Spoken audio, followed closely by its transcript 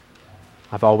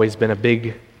I've always been a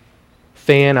big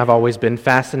fan. I've always been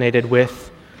fascinated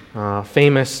with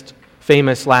famous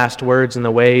last words and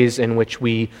the ways in which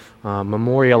we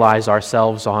memorialize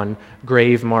ourselves on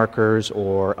grave markers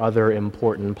or other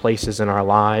important places in our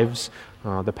lives.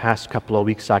 The past couple of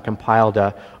weeks I compiled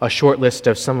a short list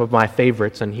of some of my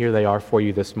favorites, and here they are for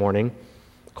you this morning.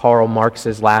 Karl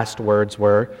Marx's last words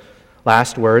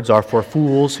are for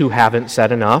fools who haven't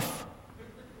said enough.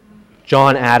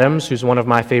 John Adams, who's one of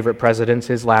my favorite presidents,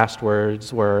 his last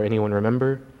words were, anyone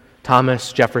remember?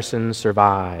 Thomas Jefferson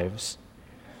survives.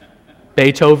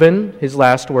 Beethoven, his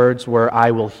last words were,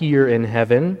 I will hear in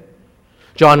heaven.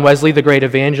 John Wesley, the great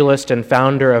evangelist and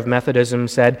founder of Methodism,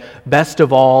 said, best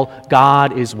of all,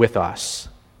 God is with us.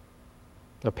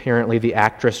 Apparently, the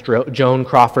actress Joan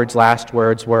Crawford's last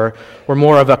words were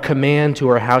more of a command to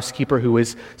her housekeeper who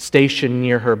was stationed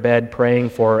near her bed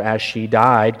praying for her as she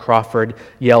died. Crawford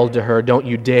yelled to her, don't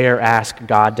you dare ask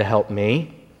God to help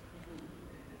me.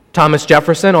 Thomas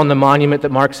Jefferson, on the monument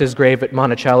that marks his grave at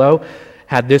Monticello,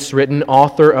 had this written,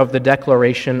 author of the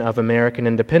Declaration of American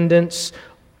Independence,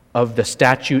 of the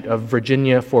Statute of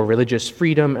Virginia for Religious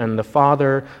Freedom, and the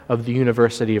father of the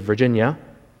University of Virginia.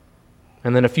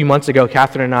 And then a few months ago,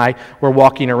 Catherine and I were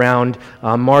walking around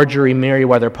Marjorie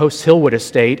Merriweather Post Hillwood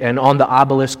Estate, and on the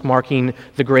obelisk marking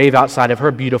the grave outside of her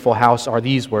beautiful house are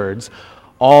these words,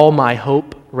 all my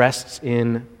hope rests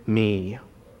in me.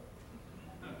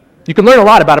 You can learn a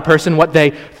lot about a person, what they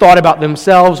thought about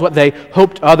themselves, what they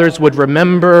hoped others would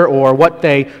remember, or what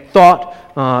they thought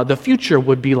the future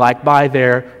would be like by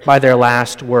their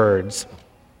last words.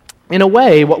 In a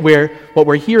way, what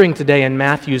we're hearing today in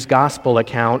Matthew's gospel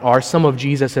account are some of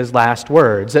Jesus' last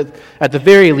words. At the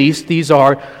very least, these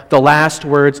are the last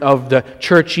words of the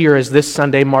church year, as this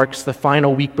Sunday marks the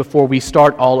final week before we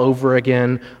start all over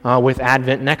again with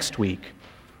Advent next week.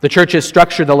 The church has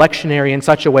structured the lectionary in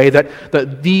such a way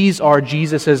that these are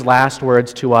Jesus' last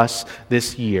words to us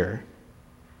this year.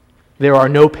 There are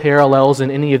no parallels in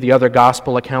any of the other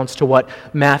gospel accounts to what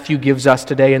Matthew gives us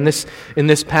today. In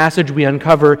this passage, we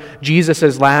uncover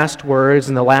Jesus' last words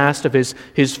and the last of his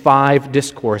 5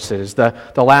 discourses, the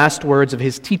last words of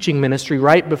his teaching ministry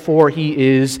right before he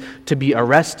is to be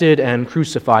arrested and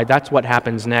crucified. That's what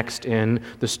happens next in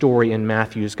the story in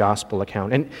Matthew's gospel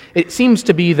account. And it seems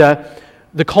to be the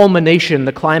culmination,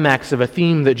 the climax of a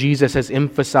theme that Jesus has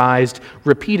emphasized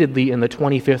repeatedly in the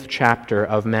 25th chapter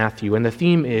of Matthew. And the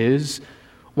theme is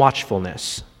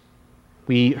watchfulness.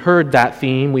 We heard that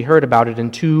theme, we heard about it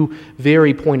in 2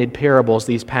 very pointed parables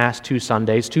these past 2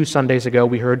 Sundays. 2 Sundays ago,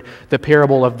 we heard the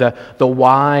parable of the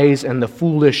wise and the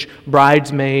foolish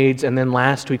bridesmaids. And then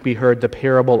last week, we heard the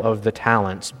parable of the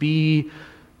talents. Be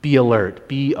alert,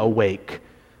 be awake.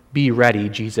 Be ready,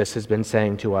 Jesus has been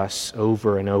saying to us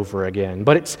over and over again.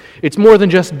 But it's more than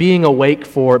just being awake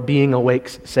for being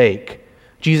awake's sake.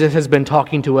 Jesus has been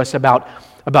talking to us about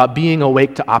being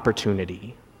awake to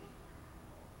opportunity.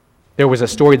 There was a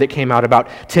story that came out about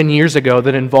 10 years ago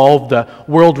that involved the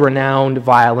world-renowned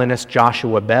violinist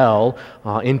Joshua Bell.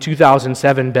 In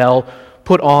 2007, Bell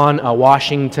put on a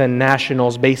Washington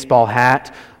Nationals baseball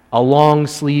hat, a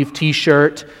long-sleeve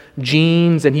t-shirt,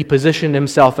 jeans, and he positioned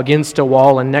himself against a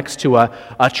wall and next to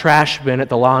a trash bin at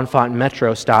the L'Enfant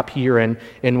Metro stop here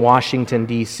in Washington,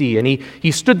 D.C. And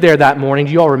he stood there that morning.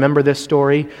 Do you all remember this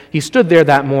story? He stood there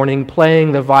that morning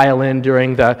playing the violin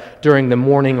during the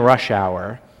morning rush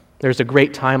hour. There's a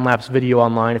great time-lapse video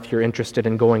online if you're interested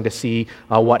in going to see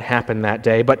what happened that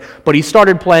day. But he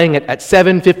started playing at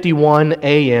 7:51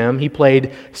 a.m. He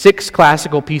played 6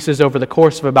 classical pieces over the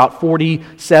course of about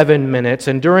 47 minutes.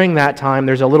 And during that time,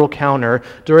 there's a little counter.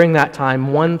 During that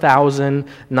time,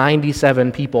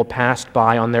 1,097 people passed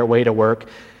by on their way to work,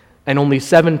 and only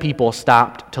 7 people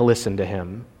stopped to listen to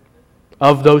him.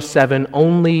 Of those 7,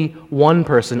 only one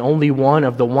person, only one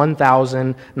of the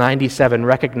 1,097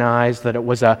 recognized that it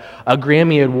was a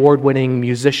Grammy Award-winning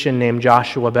musician named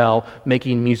Joshua Bell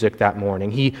making music that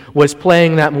morning. He was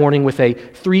playing that morning with a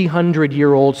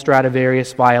 300-year-old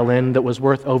Stradivarius violin that was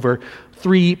worth over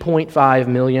 $3.5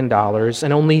 million,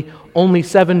 and only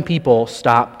 7 people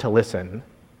stopped to listen.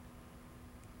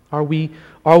 Are we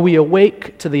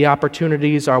awake to the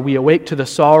opportunities? Are we awake to the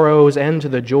sorrows and to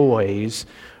the joys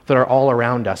that are all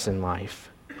around us in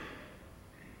life?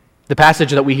 The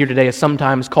passage that we hear today is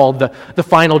sometimes called the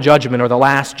final judgment or the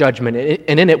last judgment,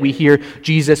 and in it we hear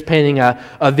Jesus painting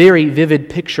a very vivid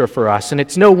picture for us. And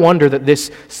it's no wonder that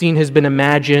this scene has been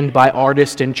imagined by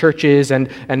artists in churches and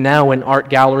now in art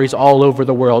galleries all over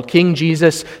the world. King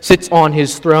Jesus sits on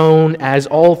his throne as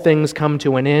all things come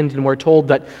to an end, and we're told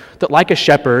that like a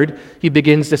shepherd, he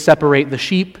begins to separate the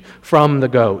sheep from the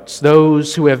goats,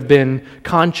 those who have been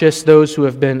conscious, those who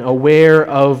have been aware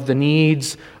of the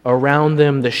needs around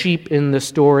them. The sheep in the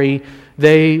story,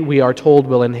 they, we are told,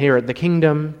 will inherit the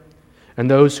kingdom, and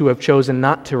those who have chosen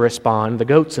not to respond, the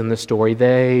goats in the story,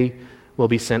 they will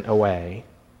be sent away.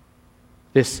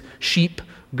 This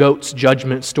sheep-goats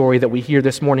judgment story that we hear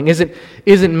this morning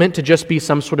isn't meant to just be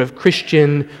some sort of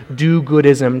Christian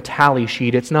do-goodism tally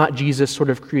sheet. It's not Jesus sort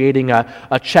of creating a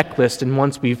checklist, and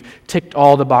once we've ticked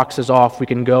all the boxes off, we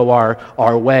can go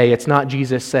our way. It's not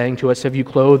Jesus saying to us, have you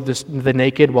clothed the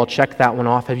naked? Well, check that one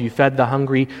off. Have you fed the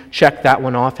hungry? Check that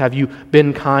one off. Have you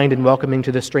been kind and welcoming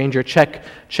to the stranger? Check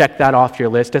that off your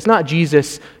list. It's not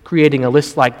Jesus creating a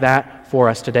list like that for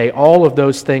us today. All of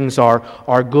those things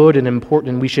are good and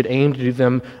important, and we should aim to do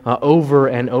them over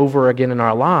and over again in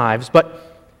our lives.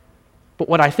 But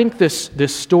what I think this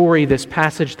story, this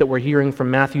passage that we're hearing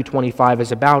from Matthew 25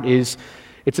 is about is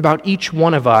it's about each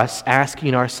one of us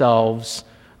asking ourselves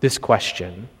this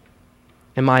question: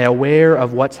 am I aware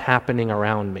of what's happening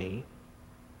around me?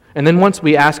 And then once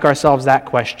we ask ourselves that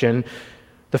question,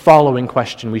 the following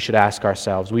question we should ask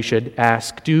ourselves. We should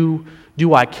ask, do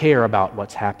I care about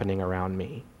what's happening around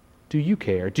me? Do you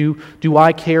care? Do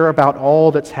I care about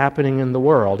all that's happening in the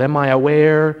world? Am I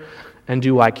aware, and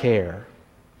do I care?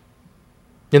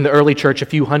 In the early church, a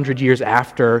few hundred years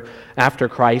after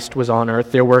Christ was on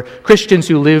earth, there were Christians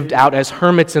who lived out as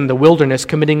hermits in the wilderness,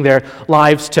 committing their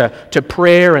lives to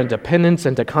prayer and to penance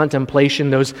and to contemplation.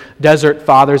 Those desert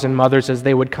fathers and mothers, as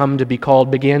they would come to be called,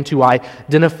 began to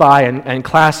identify and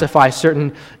classify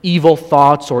certain evil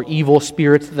thoughts or evil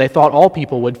spirits that they thought all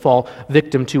people would fall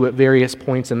victim to at various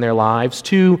points in their lives.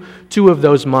 Two of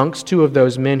those monks, two of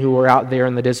those men who were out there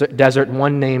in the desert,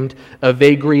 one named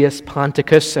Evagrius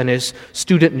Ponticus and his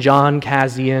student John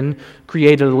Cassian,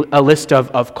 created a list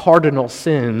of cardinal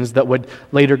sins that would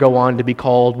later go on to be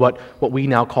called what we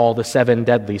now call the 7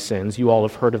 deadly sins. You all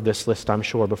have heard of this list, I'm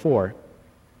sure, before.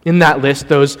 In that list,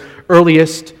 those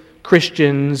earliest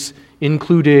Christians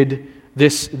included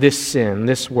this sin,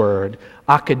 this word,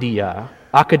 akadia.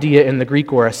 Akadia in the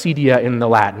Greek or acedia in the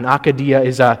Latin. Akadia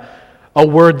is a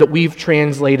word that we've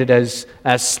translated as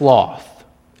sloth.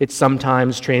 It's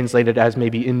sometimes translated as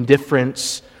maybe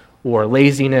indifference or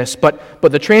laziness, but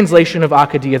the translation of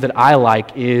akadia that I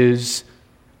like is,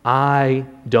 I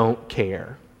don't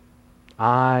care.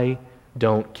 I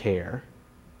don't care.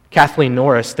 Kathleen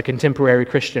Norris, the contemporary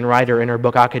Christian writer, in her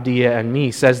book Akadia and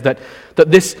Me, says that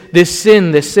this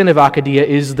sin of akadia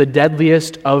is the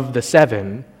deadliest of the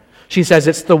 7. She says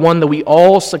it's the one that we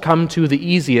all succumb to the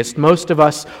easiest. Most of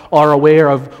us are aware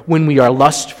of when we are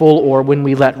lustful or when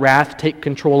we let wrath take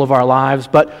control of our lives,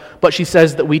 but she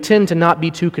says that we tend to not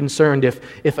be too concerned if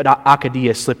an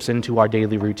akadia slips into our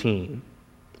daily routine.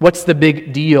 What's the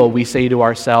big deal, we say to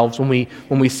ourselves when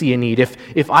we see a need?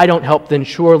 If I don't help, then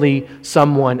surely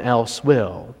someone else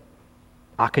will.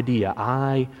 Akadia,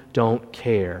 I don't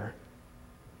care.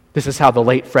 This is how the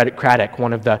late Frederick Craddock,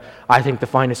 one of the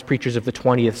finest preachers of the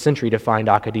 20th century, defined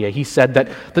akadia. He said that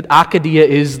akadia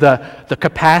is the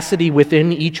capacity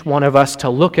within each one of us to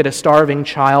look at a starving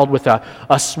child with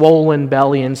a swollen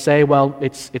belly and say, well,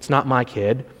 it's not my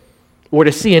kid. Or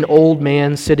to see an old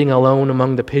man sitting alone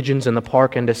among the pigeons in the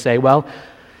park and to say, well,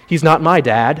 he's not my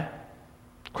dad.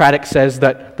 Craddock says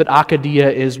that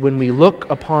akadia is when we look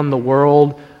upon the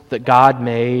world that God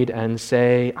made and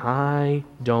say, I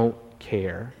don't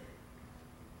care.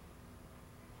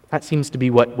 That seems to be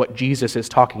what Jesus is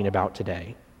talking about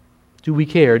today. Do we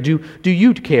care? Do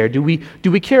you care? Do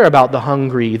we care about the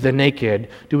hungry, the naked?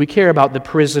 Do we care about the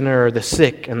prisoner, the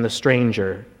sick, and the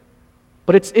stranger?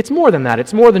 But it's more than that.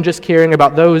 It's more than just caring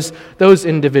about those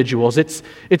individuals.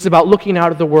 It's about looking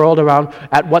out at the world,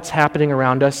 at what's happening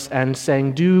around us and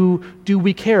saying, do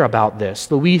we care about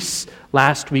this? Luis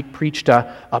last week preached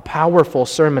a powerful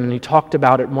sermon, and he talked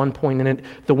about at one point in it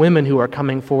the women who are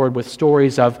coming forward with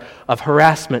stories of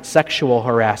harassment, sexual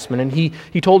harassment. And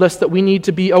he told us that we need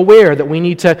to be aware, that we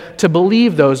need to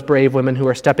believe those brave women who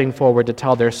are stepping forward to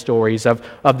tell their stories of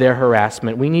their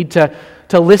harassment. We need to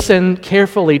listen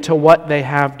carefully to what they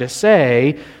have to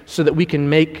say so that we can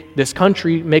make this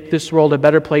country, make this world a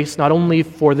better place, not only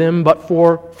for them, but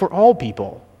for all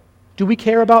people. Do we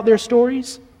care about their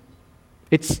stories?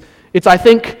 It's I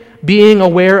think, being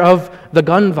aware of the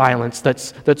gun violence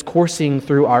that's coursing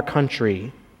through our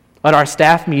country. At our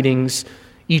staff meetings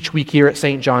each week here at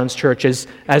St. John's Church, as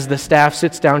the staff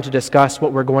sits down to discuss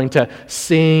what we're going to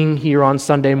sing here on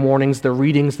Sunday mornings, the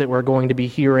readings that we're going to be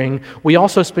hearing, we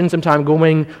also spend some time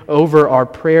going over our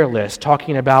prayer list,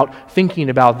 thinking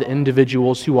about the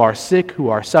individuals who are sick, who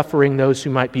are suffering, those who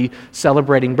might be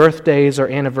celebrating birthdays or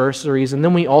anniversaries. And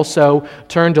then we also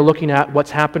turn to looking at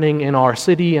what's happening in our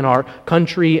city, in our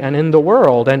country, and in the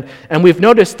world. And we've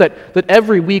noticed that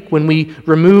every week when we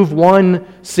remove one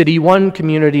city, one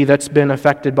community that's been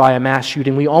affected by a mass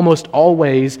shooting, we almost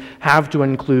always have to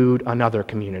include another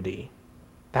community.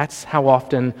 That's how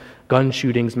often gun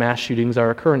shootings, mass shootings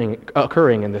are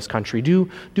occurring in this country. Do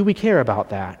we care about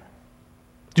that?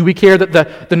 Do we care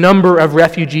that the number of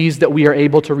refugees that we are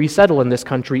able to resettle in this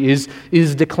country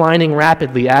is declining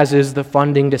rapidly, as is the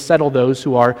funding to settle those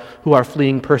who are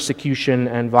fleeing persecution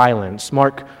and violence?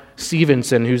 Mark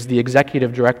Stevenson, who's the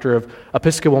executive director of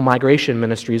Episcopal Migration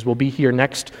Ministries, will be here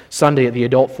next Sunday at the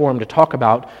Adult Forum to talk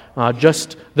about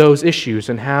just those issues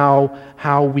and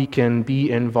how we can be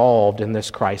involved in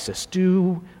this crisis.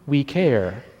 Do we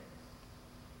care?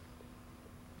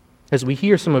 As we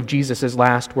hear some of Jesus'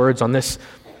 last words on this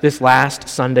last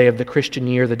Sunday of the Christian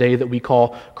year, the day that we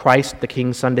call Christ the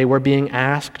King Sunday, we're being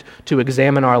asked to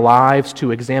examine our lives,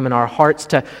 to examine our hearts,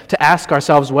 to ask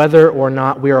ourselves whether or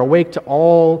not we are awake to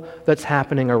all that's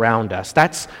happening around us.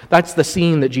 That's the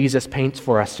scene that Jesus paints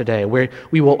for us today, where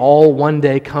we will all one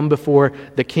day come before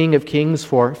the King of Kings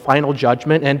for final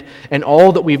judgment, and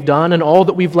all that we've done and all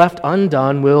that we've left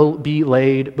undone will be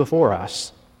laid before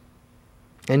us.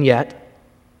 And yet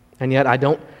I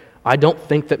don't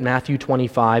think that Matthew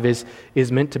 25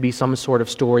 is meant to be some sort of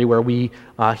story where we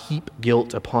heap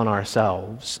guilt upon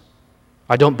ourselves.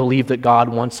 I don't believe that God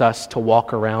wants us to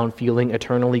walk around feeling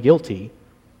eternally guilty.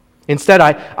 Instead,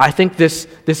 I think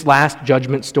this last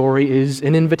judgment story is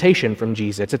an invitation from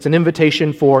Jesus. It's an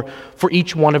invitation for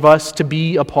each one of us to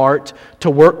be a part, to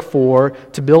work for,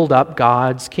 to build up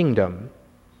God's kingdom.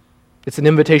 It's an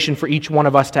invitation for each one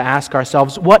of us to ask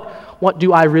ourselves, what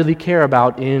do I really care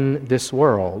about in this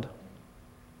world?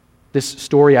 This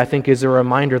story, I think, is a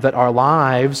reminder that our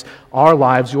lives,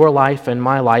 your life and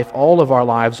my life, all of our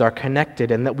lives are connected,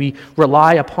 and that we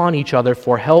rely upon each other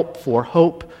for help, for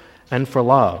hope, and for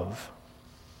love.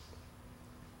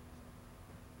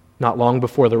 Not long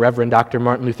before the Reverend Dr.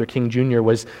 Martin Luther King Jr.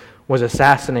 was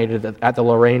assassinated at the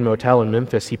Lorraine Motel in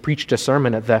Memphis, he preached a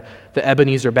sermon at the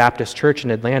Ebenezer Baptist Church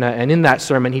in Atlanta, and in that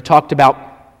sermon he talked about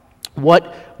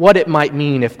what it might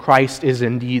mean if Christ is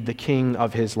indeed the king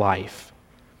of his life.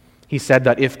 He said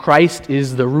that if Christ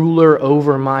is the ruler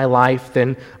over my life,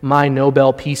 then my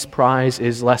Nobel Peace Prize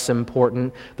is less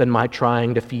important than my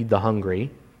trying to feed the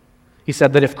hungry. He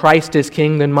said that if Christ is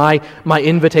king, then my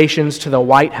invitations to the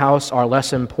White House are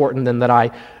less important than that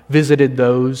I visited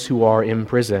those who are in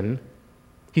prison.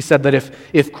 He said that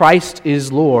if Christ is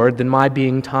Lord, then my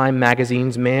being Time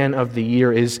Magazine's Man of the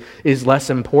Year is less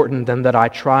important than that I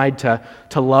tried to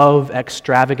love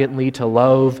extravagantly, to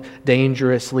love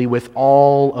dangerously with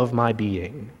all of my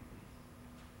being.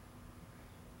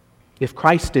 If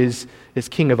Christ is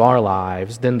King of our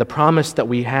lives, then the promise that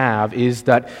we have is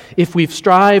that if we've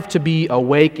strived to be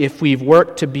awake, if we've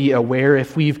worked to be aware,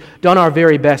 if we've done our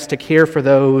very best to care for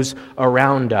those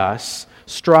around us,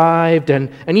 strived and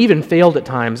even failed at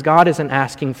times, God isn't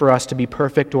asking for us to be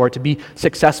perfect or to be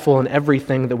successful in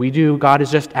everything that we do. God is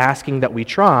just asking that we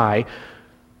try.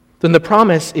 Then the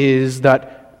promise is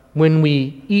that when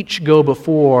we each go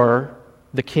before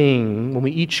the King, when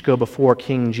we each go before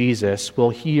King Jesus,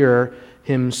 we'll hear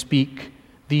him speak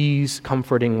these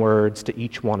comforting words to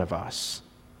each one of us.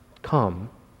 Come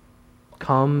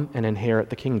and inherit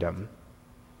the kingdom.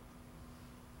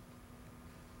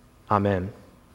 Amen.